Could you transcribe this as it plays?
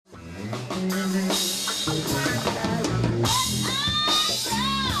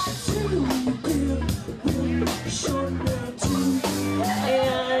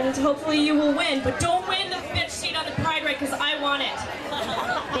you will win, but don't win the bitch seat on the Pride Ride because I want it.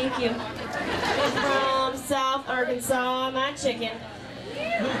 Thank you. From South Arkansas, my chicken.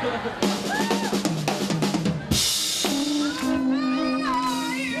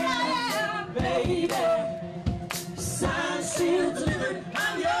 Baby, signed, sealed, delivered,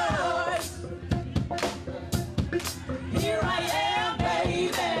 I'm yours. Here I am,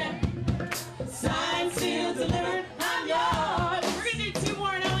 baby. Signed, sealed, delivered, I'm yours. We're gonna do two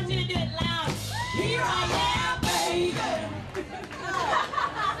more, and I want you to do it loud. Here I am, baby.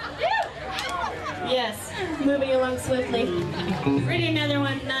 Yes, moving along swiftly. We're gonna do another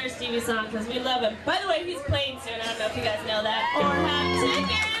one, another Stevie song, because we love him. By the way, he's playing soon. I don't know if you guys know that or have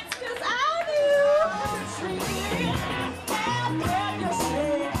tickets, because I do.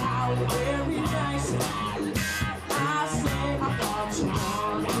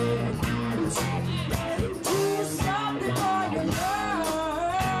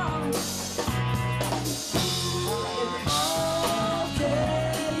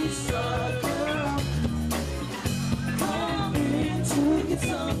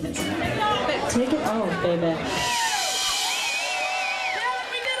 Take it off, baby. Yeah,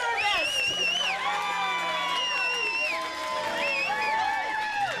 we did our best.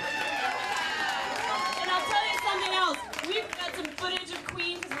 And I'll tell you something else. We've got some footage of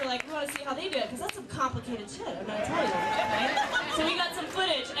Queen because we're like, we want to see how they do it, because that's some complicated shit, I'm gonna tell you, right? So we got some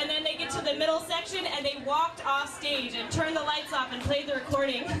footage, and then they get to the middle section, and they walked off stage and turned the lights off and played the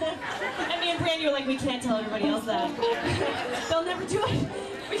recording. And me and Brandy were like, we can't tell everybody else that. They'll never do it.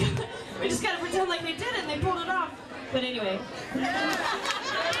 We just gotta pretend like they did it and they pulled it off. But anyway. We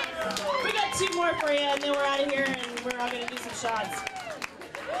got two more for you and then we're out of here and we're all gonna do some shots.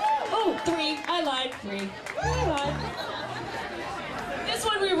 Oh, 3. I lied. 3. I lied. This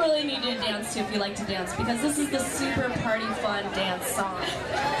one we really need to dance to if you like to dance, because this is the super party fun dance song.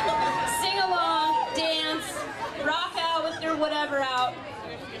 Sing along, dance, rock out with your whatever out.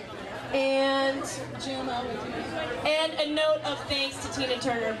 And a note of thanks to Tina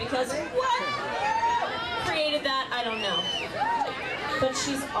Turner, because what created that, I don't know. But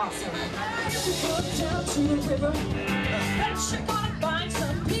she's awesome. Go down to the river, bet you're gonna find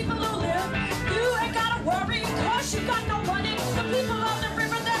some people who live. You ain't gotta worry, cause you got no money. The people on the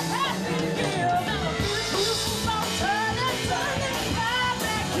river that have to give. And the people keep on turning, right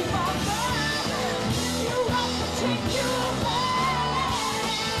back, keep on burning. You won't take you away.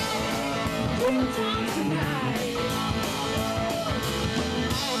 Good time tonight.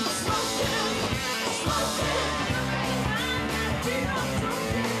 Smoking, smoking.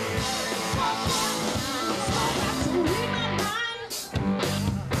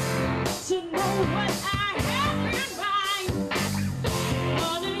 To know what I have in mind.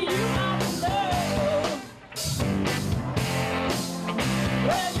 Only you are love.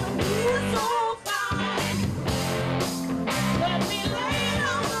 Well, you move so fine. Let me lay it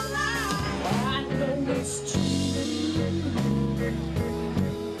on the line. I know it's cheating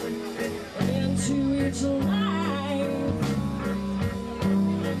into each life.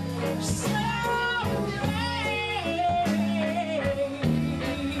 So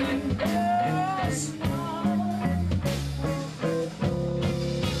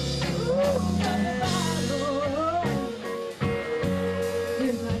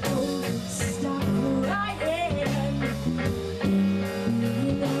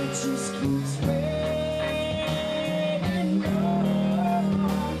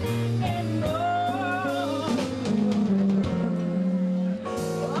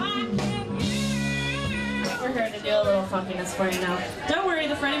do a little funkiness for you now. Don't worry,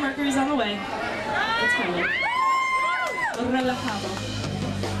 the Freddie Mercury's on the way. It's coming. Relajado.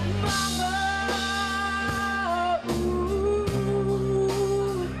 Mama, ooh,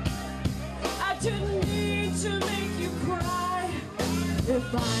 I didn't mean to make you cry.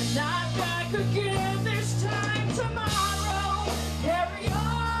 If I'm not back again this time tomorrow, carry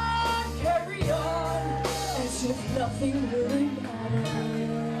on, as if nothing really mattered.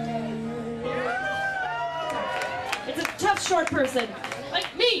 It's a tough, short person,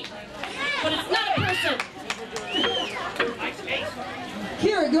 like me, but it's not a person.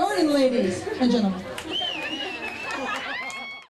 Kyra Gordon, ladies and gentlemen.